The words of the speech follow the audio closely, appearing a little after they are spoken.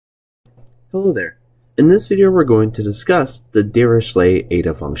Hello there. In this video we're going to discuss the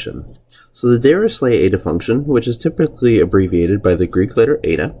Dirichlet-Eta function. So the Dirichlet-Eta function, which is typically abbreviated by the Greek letter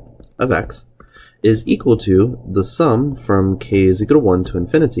eta of x, is equal to the sum from k is equal to 1 to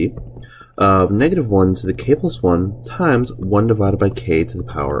infinity of -1 to the k plus 1 times 1 divided by k to the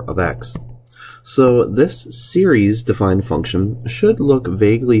power of x. So this series defined function should look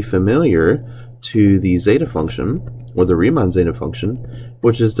vaguely familiar to the zeta function, or the Riemann-zeta function,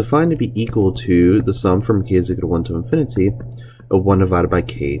 which is defined to be equal to the sum from k is equal to 1 to infinity of 1 divided by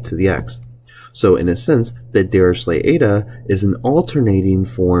k to the x. So in a sense, the Dirichlet-Eta is an alternating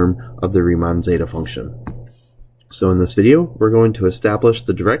form of the Riemann-zeta function. So in this video, we're going to establish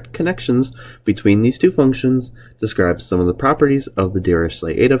the direct connections between these two functions, describe some of the properties of the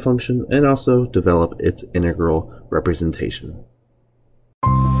Dirichlet-Eta function, and also develop its integral representation.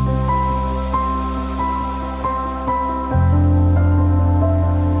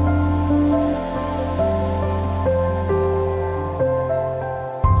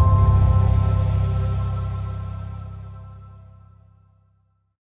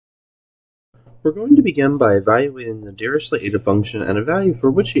 We're going to begin by evaluating the Dirichlet-Eta function at a value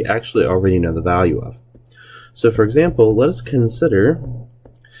for which you actually already know the value of. So for example, let us consider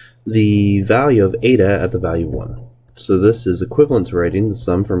the value of eta at the value 1. So this is equivalent to writing the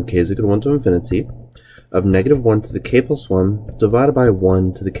sum from k is equal to 1 to infinity of -1 to the k plus 1 divided by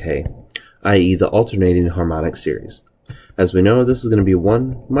 1 to the k, i.e. the alternating harmonic series. As we know, this is going to be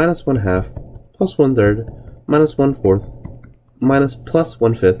 1 minus 1/2 plus 1/3 minus 1/4 minus plus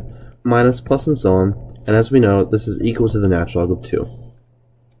 1/5 minus, plus, and so on, and as we know, this is equal to the natural log of 2.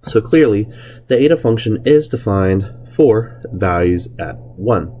 So clearly, the eta function is defined for values at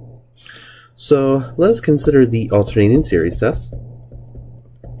 1. So let's consider the alternating series test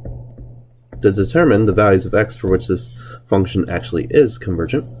to determine the values of x for which this function actually is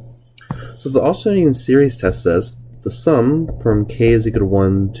convergent. So the alternating series test says the sum from k is equal to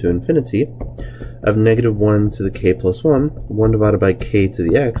 1 to infinity of -1 to the k plus 1, 1 divided by k to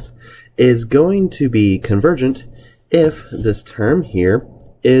the x, is going to be convergent if this term here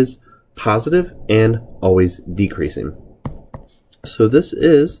is positive and always decreasing. So this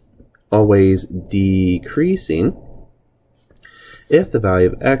is always decreasing if the value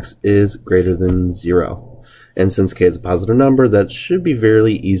of x is greater than 0. And since k is a positive number, that should be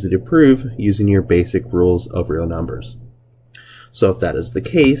fairly easy to prove using your basic rules of real numbers. So if that is the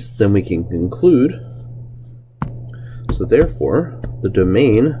case, then we can conclude, so therefore, the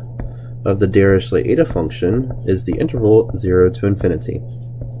domain of the Dirichlet-Eta function is the interval 0 to infinity.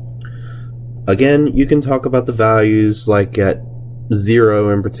 Again, you can talk about the values like at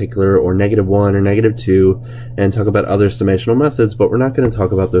 0 in particular, or -1 or -2, and talk about other summational methods, but we're not going to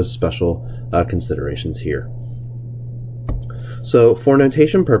talk about those special considerations here. So for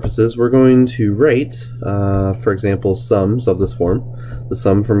notation purposes, we're going to write, for example, sums of this form. The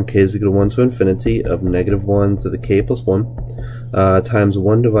sum from k is equal to 1 to infinity of -1 to the k plus 1 times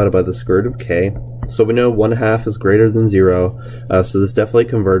 1 divided by the square root of k. So we know 1/2 is greater than 0, so this definitely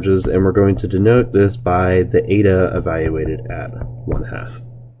converges, and we're going to denote this by the eta evaluated at 1/2.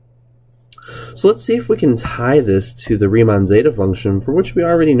 So let's see if we can tie this to the Riemann-zeta function, for which we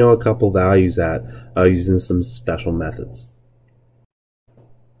already know a couple values at using some special methods.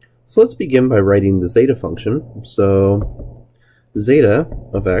 So let's begin by writing the zeta function. So zeta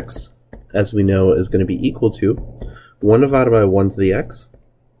of x, as we know, is going to be equal to 1 divided by 1 to the x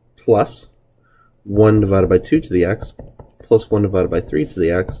plus 1 divided by 2 to the x plus 1 divided by 3 to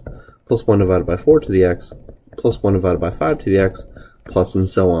the x plus 1 divided by 4 to the x plus 1 divided by 5 to the x plus, and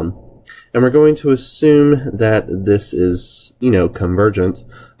so on. And we're going to assume that this is, convergent,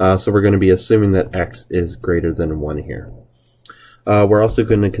 so we're going to be assuming that x is greater than 1 here. We're also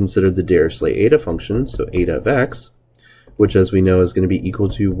going to consider the Dirichlet-Eta function, so eta of x, which as we know is going to be equal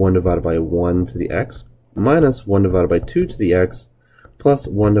to 1 divided by 1 to the x minus 1 divided by 2 to the x plus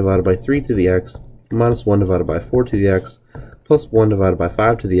 1 divided by 3 to the x minus 1 divided by 4 to the x plus 1 divided by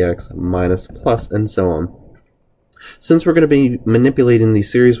 5 to the x minus, plus, and so on. Since we're going to be manipulating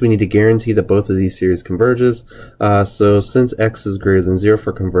these series, we need to guarantee that both of these series converges. So since x is greater than 0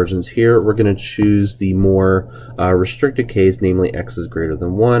 for convergence here, we're going to choose the more restricted case, namely x is greater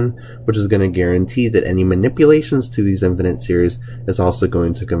than 1, which is going to guarantee that any manipulations to these infinite series is also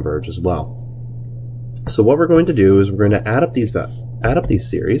going to converge as well. So what we're going to do is we're going to add up these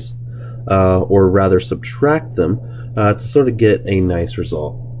series, or rather subtract them, to sort of get a nice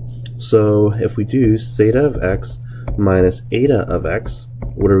result. So if we do zeta of x minus eta of x,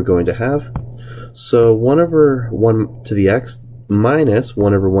 what are we going to have? So 1 over 1 to the x minus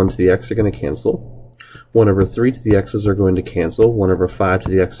 1 over 1 to the x are going to cancel. 1 over 3 to the x's are going to cancel, 1 over 5 to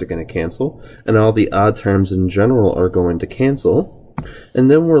the x are going to cancel, and all the odd terms in general are going to cancel. And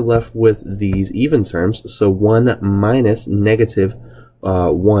then we're left with these even terms, so 1 minus negative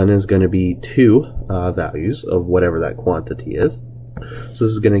 1 is going to be 2 values of whatever that quantity is. So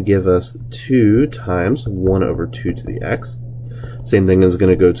this is going to give us 2 times 1 over 2 to the x. Same thing is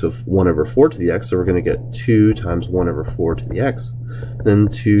going to go to 1 over 4 to the x, so we're going to get 2 times 1 over 4 to the x, then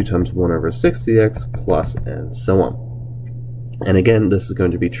 2 times 1 over 6 to the x, plus, and so on. And again, this is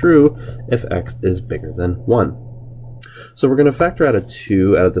going to be true if x is bigger than 1. So we're going to factor out a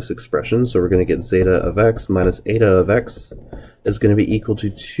 2 out of this expression, so we're going to get zeta of x minus eta of x is going to be equal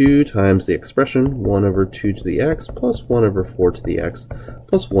to 2 times the expression 1 over 2 to the x plus 1 over 4 to the x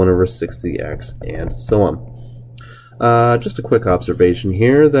plus 1 over 6 to the x, and so on. Just a quick observation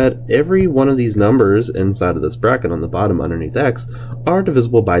here that every one of these numbers inside of this bracket on the bottom underneath x are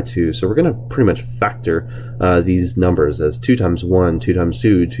divisible by 2, so we're going to pretty much factor these numbers as 2 times 1, 2 times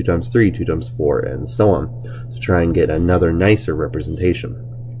 2, 2 times 3, 2 times 4, and so on, to try and get another nicer representation.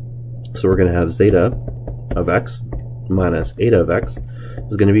 So we're going to have zeta of x minus eta of x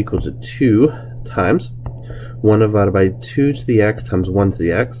is going to be equal to 2 times 1 divided by 2 to the x times 1 to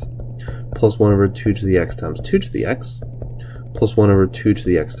the x, plus 1 over 2 to the x times 2 to the x, plus 1 over 2 to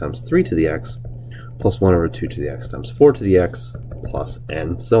the x times 3 to the x, plus 1 over 2 to the x times 4 to the x, plus,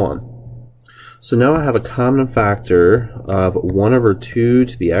 and so on. So now I have a common factor of 1 over 2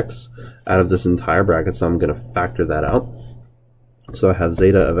 to the x out of this entire bracket, so I'm going to factor that out. So I have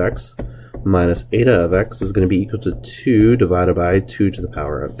zeta of x minus eta of x is going to be equal to 2 divided by 2 to the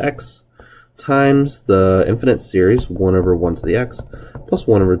power of x times the infinite series 1 over 1 to the x plus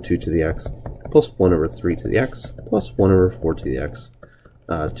 1 over 2 to the x plus 1 over 3 to the x plus 1 over 4 to the x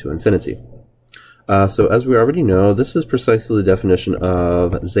to infinity. So as we already know, this is precisely the definition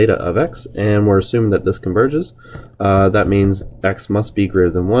of zeta of x, and we're assuming that this converges. That means x must be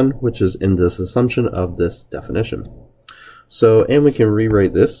greater than 1, which is in this assumption of this definition. So, and we can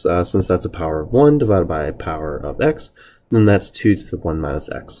rewrite this, since that's a power of 1 divided by a power of x, then that's 2 to the 1 minus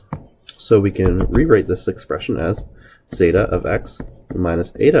x. So we can rewrite this expression as zeta of x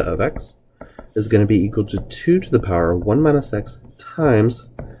minus eta of x is going to be equal to 2 to the power of 1 minus x times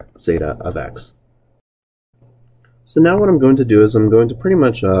zeta of x. So now what I'm going to do is I'm going to pretty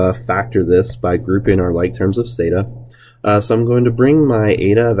much factor this by grouping our like terms of zeta. So I'm going to bring my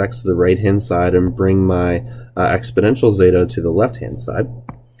eta of x to the right-hand side and bring my exponential zeta to the left-hand side.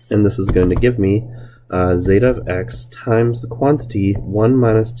 And this is going to give me zeta of x times the quantity 1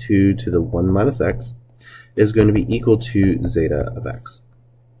 minus 2 to the 1 minus x is going to be equal to zeta of x.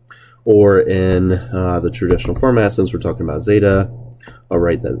 Or in the traditional format, since we're talking about zeta, I'll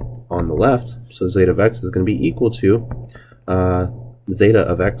write that on the left. So zeta of x is going to be equal to zeta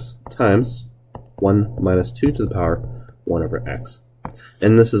of x times 1 minus 2 to the power 1 over x.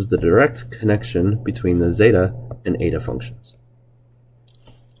 And this is the direct connection between the zeta and eta functions.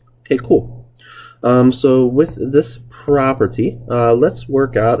 Okay, cool. So with this property, let's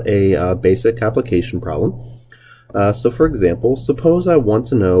work out a basic application problem. So for example, suppose I want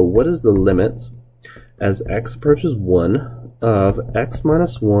to know what is the limit as x approaches 1 of x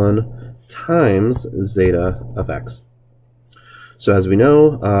minus 1 times zeta of x. So as we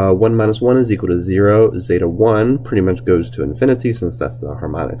know, 1 minus 1 is equal to 0. Zeta 1 pretty much goes to infinity since that's the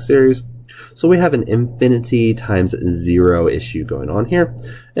harmonic series. So we have an infinity times 0 issue going on here.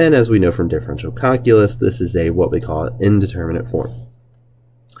 And as we know from differential calculus, this is a what we call indeterminate form.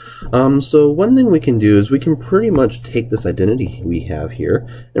 So one thing we can do is we can pretty much take this identity we have here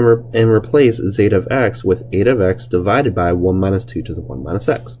and replace zeta of x with eta of x divided by 1 minus 2 to the 1 minus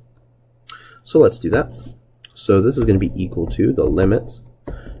x. So let's do that. So this is going to be equal to the limit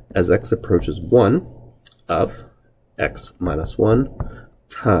as x approaches 1 of x minus 1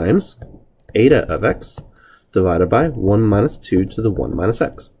 times eta of x divided by 1 minus 2 to the 1 minus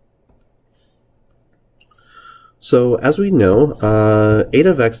x. So as we know, eta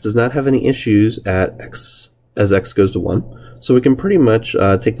of x does not have any issues at x as x goes to 1. So we can pretty much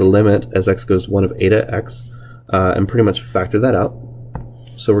take the limit as x goes to 1 of eta x and pretty much factor that out.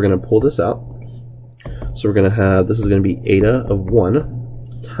 So we're going to pull this out. So we're going to have, this is going to be eta of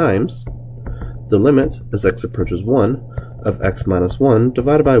 1 times the limit as x approaches 1 of x minus 1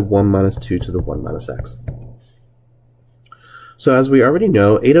 divided by 1 minus 2 to the 1 minus x. So as we already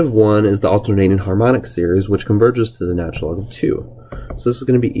know, eta of 1 is the alternating harmonic series which converges to the natural log of 2. So this is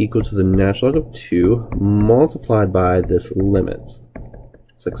going to be equal to the natural log of 2 multiplied by this limit.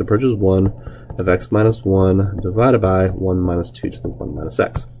 So x approaches 1 of x minus 1 divided by 1 minus 2 to the 1 minus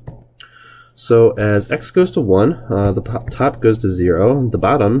x. So as x goes to 1, the top goes to 0, the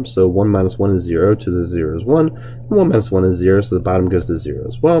bottom, so 1 minus 1 is 0, to the 0 is 1, and 1 minus 1 is 0, so the bottom goes to 0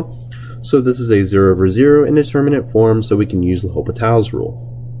 as well. So this is a 0 over 0 indeterminate form, so we can use L'Hopital's rule.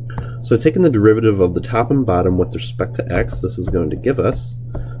 So taking the derivative of the top and bottom with respect to x, this is going to give us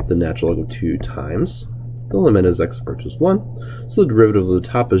the natural log of 2 times the limit as x approaches 1. So the derivative of the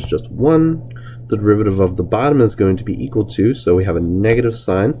top is just 1. The derivative of the bottom is going to be equal to, so we have a negative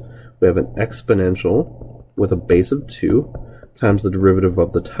sign. We have an exponential with a base of 2 times the derivative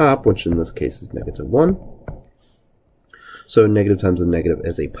of the top, which in this case is negative 1. So negative times a negative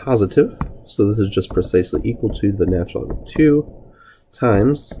is a positive. So this is just precisely equal to the natural log of 2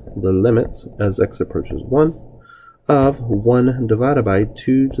 times the limit as x approaches 1 of 1 divided by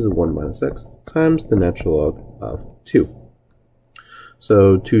 2 to the 1 minus x times the natural log of 2.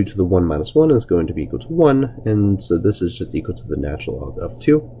 So 2 to the 1 minus 1 is going to be equal to 1, and so this is just equal to the natural log of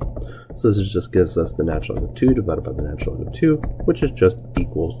 2. So this is just gives us the natural log of 2 divided by the natural log of 2, which is just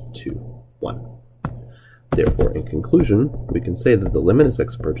equal to 1. Therefore, in conclusion, we can say that the limit as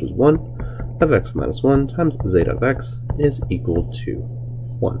x approaches 1 of x minus 1 times zeta of x is equal to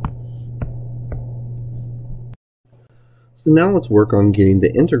 1. So now let's work on getting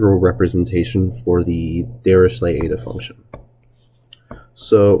the integral representation for the Dirichlet-Eta function.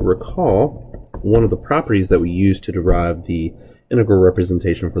 So recall, one of the properties that we used to derive the integral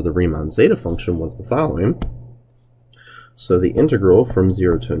representation for the Riemann-zeta function was the following. So the integral from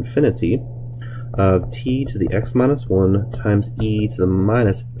 0 to infinity of t to the x minus 1 times e to the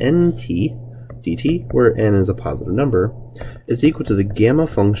minus nt dt, where n is a positive number, is equal to the gamma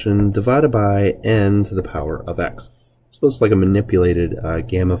function divided by n to the power of x. So it's like a manipulated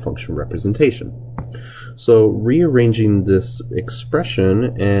gamma function representation. So rearranging this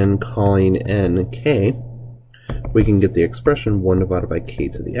expression and calling n k, we can get the expression 1 divided by k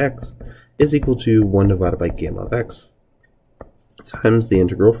to the x is equal to 1 divided by gamma of x times the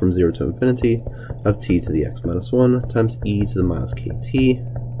integral from 0 to infinity of t to the x minus 1 times e to the minus kt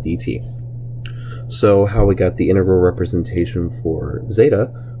dt. So how we got the integral representation for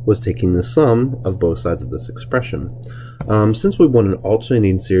zeta was taking the sum of both sides of this expression. Since we want an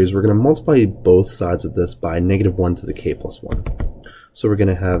alternating series, we're going to multiply both sides of this by negative 1 to the k plus 1. So we're going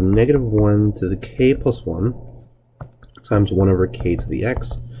to have negative 1 to the k plus 1 times 1 over k to the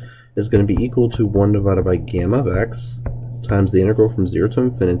x is going to be equal to 1 divided by gamma of x times the integral from 0 to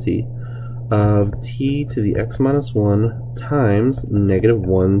infinity of t to the x minus 1 times negative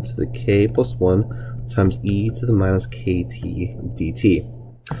 1 to the k plus 1 times e to the minus kt dt.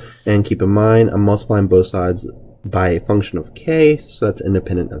 And keep in mind, I'm multiplying both sides by a function of k, so that's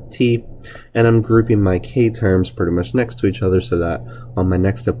independent of t, and I'm grouping my k terms pretty much next to each other so that on my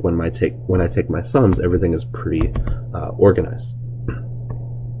next step when I take my sums, everything is pretty organized.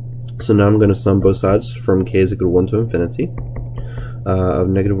 So now I'm going to sum both sides from k is equal to 1 to infinity of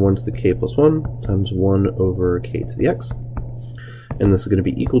negative 1 to the k plus 1 times 1 over k to the x, and this is going to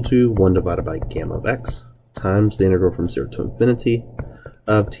be equal to 1 divided by gamma of x times the integral from 0 to infinity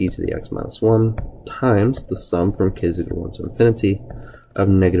of t to the x minus 1 times the sum from k is equal to 1 to infinity of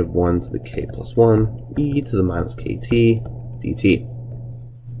negative 1 to the k plus 1 e to the minus kt dt.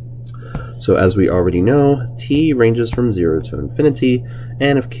 So as we already know, t ranges from 0 to infinity,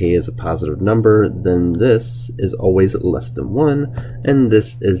 and if k is a positive number, then this is always less than 1, and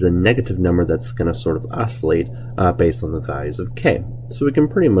this is a negative number that's going to sort of oscillate based on the values of k. So we can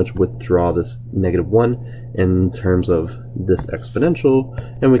pretty much withdraw this negative 1 in terms of this exponential,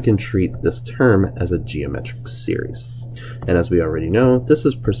 and we can treat this term as a geometric series. And as we already know, this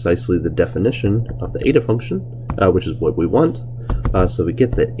is precisely the definition of the eta function, which is what we want. So we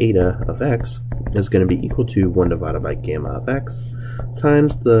get that eta of x is going to be equal to 1 divided by gamma of x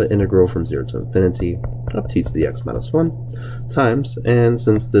times the integral from 0 to infinity of t to the x minus 1 times, and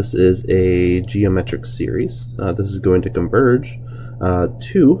since this is a geometric series, this is going to converge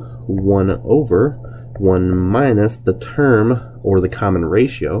to 1 over 1 minus the term, or the common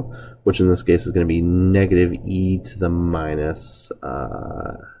ratio, which in this case is going to be negative e to the minus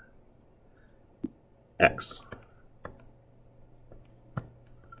x.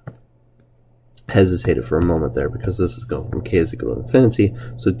 Hesitated for a moment there because this is going from k is equal to infinity,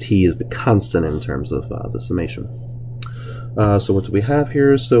 so t is the constant in terms of the summation. So what do we have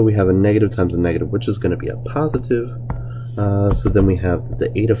here? So we have a negative times a negative, which is going to be a positive. So then we have that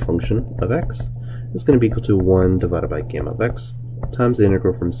the eta function of x is going to be equal to 1 divided by gamma of x times the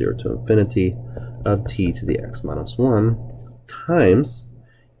integral from 0 to infinity of t to the x minus 1 times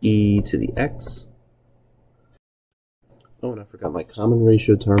e to the x. Oh, and I forgot my common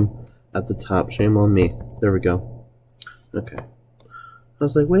ratio term at the top. Shame on me. There we go. Okay. I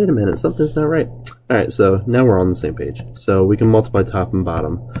was like, wait a minute, something's not right. Alright, so now we're on the same page. So we can multiply top and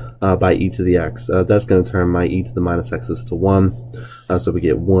bottom by e to the x. That's going to turn my e to the minus x's to 1. So we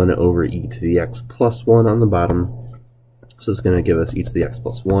get 1 over e to the x plus 1 on the bottom. So it's going to give us e to the x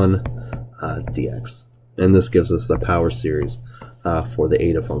plus 1 dx. And this gives us the power series for the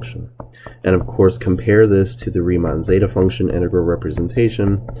eta function. And of course, compare this to the Riemann-zeta function integral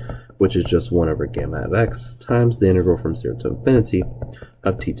representation, which is just 1 over gamma of x times the integral from 0 to infinity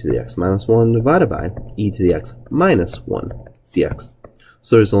of t to the x minus 1 divided by e to the x minus 1 dx.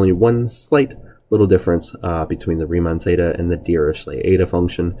 So there's only one slight little difference between the Riemann-zeta and the Dirichlet-Eta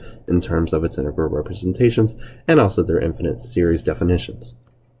function in terms of its integral representations and also their infinite series definitions.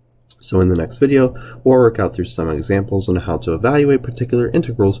 So in the next video, we'll work out through some examples on how to evaluate particular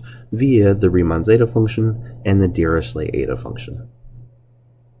integrals via the Riemann-zeta function and the Dirichlet-Eta function.